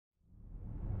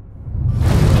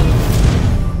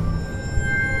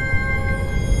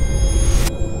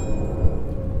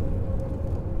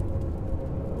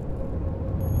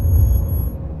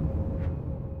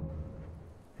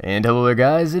And hello there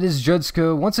guys, it is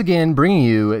Judska once again bringing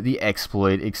you the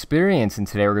exploit experience, and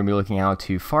today we're going to be looking how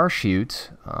to far shoot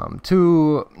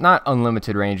to not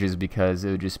unlimited ranges because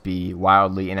it would just be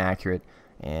wildly inaccurate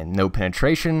and no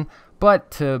penetration,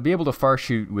 but to be able to far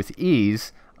shoot with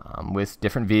ease with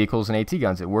different vehicles and AT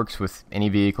guns. It works with any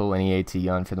vehicle, any AT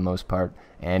gun for the most part,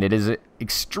 and it is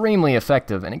extremely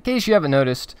effective. And in case you haven't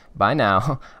noticed by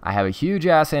now, I have a huge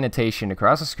ass annotation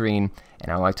across the screen,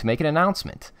 and I'd like to make an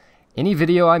announcement. Any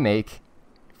video I make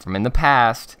from in the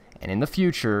past and in the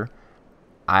future,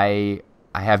 I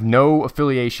have no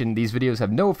affiliation. These videos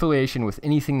have no affiliation with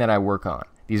anything that I work on.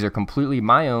 These are completely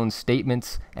my own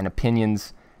statements and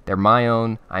opinions. They're my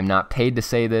own. I'm not paid to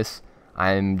say this.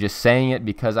 I'm just saying it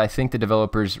because I think the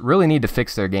developers really need to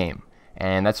fix their game.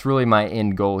 And that's really my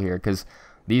end goal here, because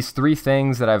these three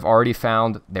things that I've already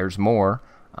found, there's more.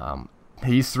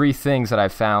 These three things that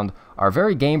I've found are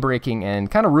very game-breaking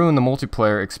and kind of ruin the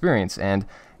multiplayer experience. And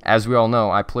as we all know,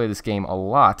 I play this game a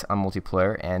lot on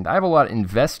multiplayer, and I have a lot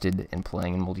invested in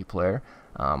playing in multiplayer.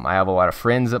 I have a lot of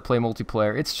friends that play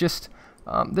multiplayer. It's just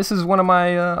this is one of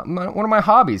my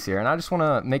hobbies here, and I just want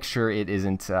to make sure it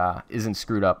isn't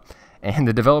screwed up. And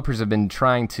the developers have been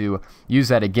trying to use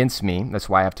that against me. That's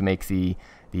why I have to make the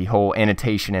whole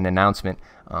annotation and announcement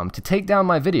to take down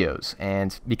my videos.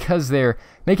 And because they're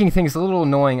making things a little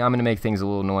annoying, I'm going to make things a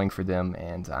little annoying for them,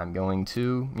 and I'm going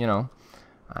to,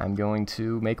 I'm going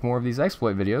to make more of these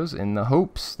exploit videos in the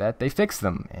hopes that they fix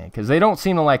them, because they don't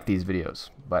seem to like these videos.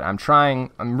 But I'm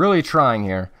really trying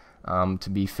here to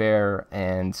be fair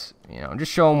and,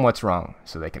 just show them what's wrong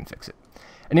so they can fix it.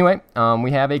 Anyway,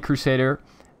 we have a Crusader.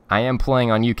 I am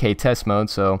playing on UK test mode,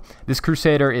 so this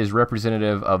Crusader is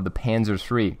representative of the Panzer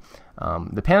III.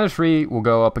 The Panzer III will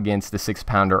go up against the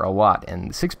 6-pounder a lot,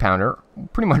 and the 6-pounder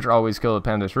pretty much always kill the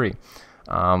Panzer III.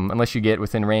 Unless you get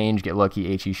within range, get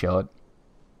lucky, HE shell it.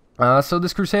 So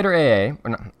this Crusader AA,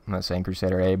 or not, I'm not saying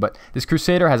Crusader AA, but this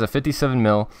Crusader has a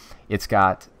 57mm. It's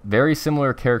got very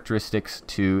similar characteristics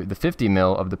to the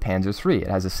 50mm of the Panzer III. It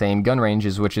has the same gun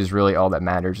ranges, which is really all that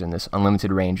matters in this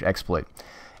unlimited range exploit.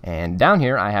 And down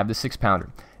here I have the 6-pounder.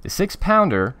 The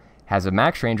 6-pounder has a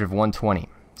max range of 120.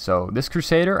 So this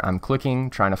Crusader, I'm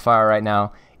clicking, trying to fire right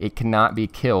now. It cannot be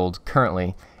killed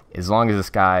currently as long as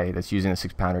this guy that's using the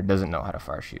 6-pounder doesn't know how to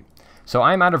fire shoot. So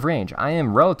I'm out of range. I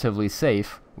am relatively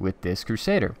safe with this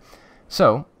Crusader.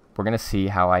 So we're going to see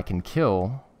how I can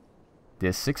kill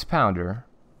this 6-pounder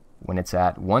when it's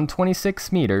at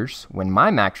 126 meters, when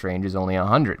my max range is only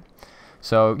 100.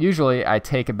 So usually I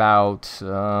take about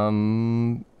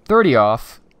 30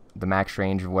 off the max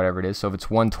range of whatever it is. So if it's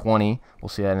 120, we'll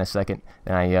see that in a second,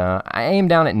 then I aim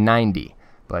down at 90,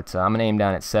 but I'm going to aim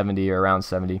down at 70 or around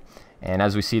 70. And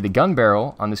as we see, the gun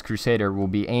barrel on this Crusader will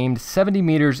be aimed 70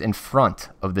 meters in front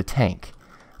of the tank.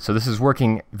 So this is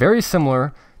working very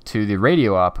similar to the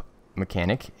radio op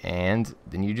mechanic, and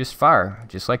then you just fire,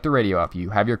 just like the radio op. You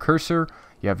have your cursor,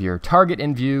 you have your target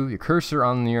in view, your cursor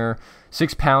on your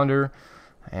 6-pounder,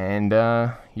 and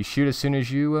you shoot as soon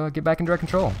as you get back in direct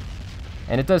control.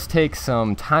 And it does take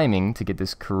some timing to get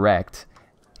this correct.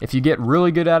 If you get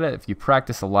really good at it, if you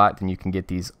practice a lot, then you can get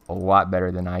these a lot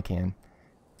better than I can.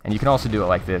 And you can also do it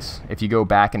like this. If you go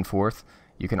back and forth,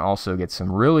 you can also get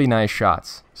some really nice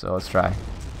shots. So let's try.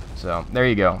 So there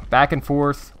you go. Back and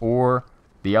forth or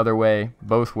the other way.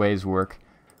 Both ways work.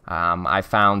 I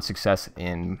found success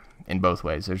in both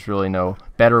ways. There's really no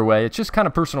better way. It's just kind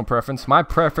of personal preference. My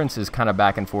preference is kind of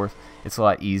back and forth. It's a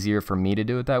lot easier for me to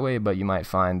do it that way, but you might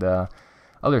find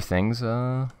other things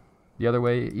the other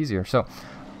way easier. So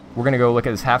we're going to go look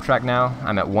at this half track now.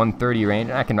 I'm at 130 range,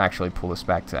 and I can actually pull this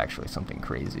back to actually something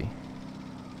crazy.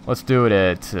 Let's do it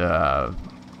at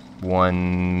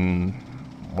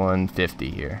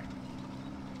 150 here.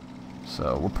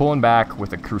 So we're pulling back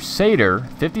with a Crusader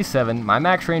 57. My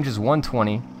max range is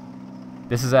 120.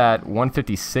 This is at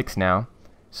 156 now.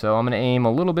 So I'm going to aim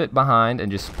a little bit behind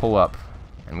and just pull up.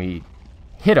 And we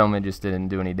hit him, it just didn't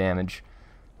do any damage.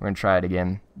 We're going to try it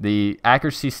again. The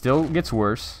accuracy still gets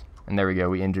worse. And there we go,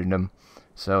 we injured him.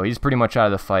 So he's pretty much out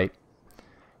of the fight.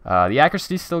 The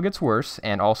accuracy still gets worse,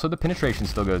 and also the penetration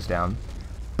still goes down.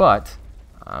 But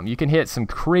you can hit some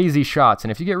crazy shots,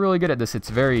 and if you get really good at this, it's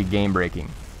very game-breaking.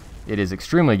 It is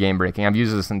extremely game-breaking. I've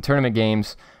used this in tournament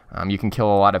games. You can kill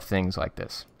a lot of things like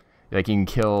this. Like you can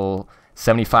kill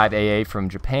 75 AA from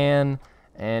Japan,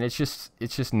 and it's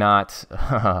just not...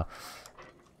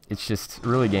 It's just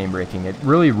really game-breaking. It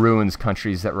really ruins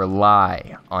countries that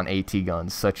rely on AT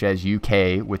guns, such as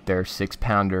UK with their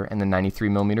 6-pounder and the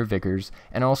 93mm Vickers,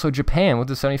 and also Japan with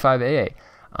the 75 AA.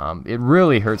 It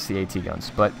really hurts the AT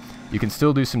guns, but you can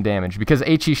still do some damage because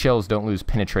HE shells don't lose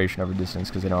penetration over distance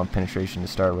because they don't have penetration to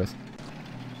start with.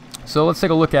 So let's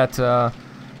take a look at,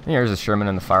 here's a Sherman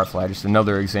and the Firefly, just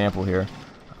another example here.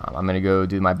 I'm going to go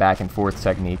do my back and forth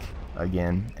technique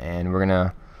again, and we're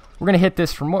gonna hit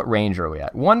this from what range are we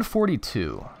at?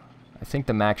 142. I think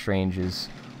the max range is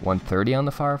 130 on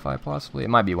the Firefly, possibly. It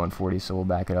might be 140, so we'll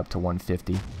back it up to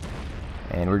 150.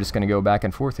 And we're just going to go back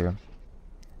and forth here.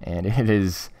 And it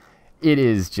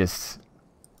is just...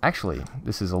 Actually,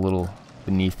 this is a little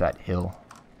beneath that hill.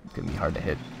 It's going to be hard to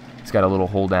hit. It's got a little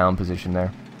hold down position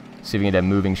there. See if we can get a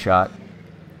moving shot.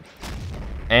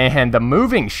 And the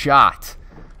moving shot!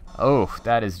 Oh,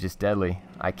 that is just deadly.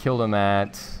 I killed him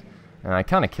at... And I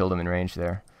kind of killed him in range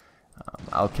there.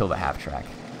 I'll kill the half track.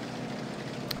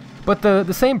 But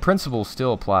the same principle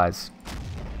still applies.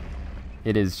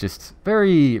 It is just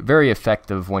very, very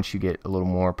effective once you get a little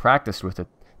more practiced with it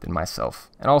than myself.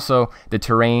 And also, the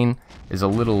terrain is a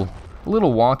little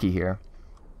wonky here,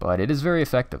 but it is very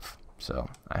effective. So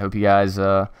I hope you guys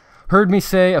heard me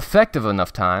say effective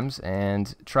enough times,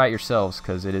 and try it yourselves,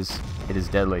 because it is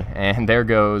deadly. And there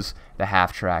goes the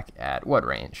half track at what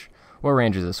range? What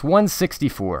range is this?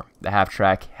 164. The half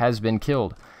track has been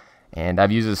killed. And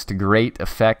I've used this to great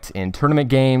effect in tournament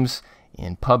games,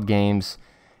 in pub games.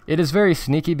 It is very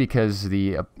sneaky because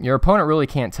your opponent really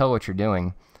can't tell what you're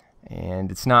doing. And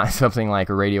it's not something like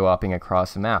a radio opping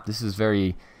across the map. This is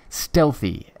very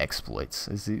stealthy exploits.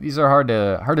 These are hard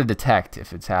to detect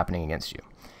if it's happening against you.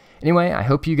 Anyway, I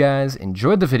hope you guys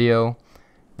enjoyed the video.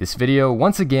 This video,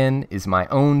 once again, is my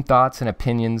own thoughts and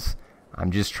opinions.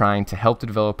 I'm just trying to help the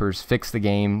developers fix the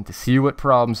game, to see what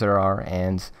problems there are,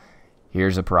 and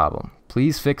here's a problem.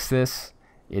 Please fix this.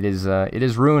 It is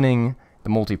ruining the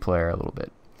multiplayer a little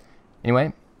bit.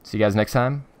 Anyway, see you guys next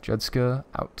time. Judska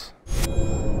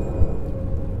out.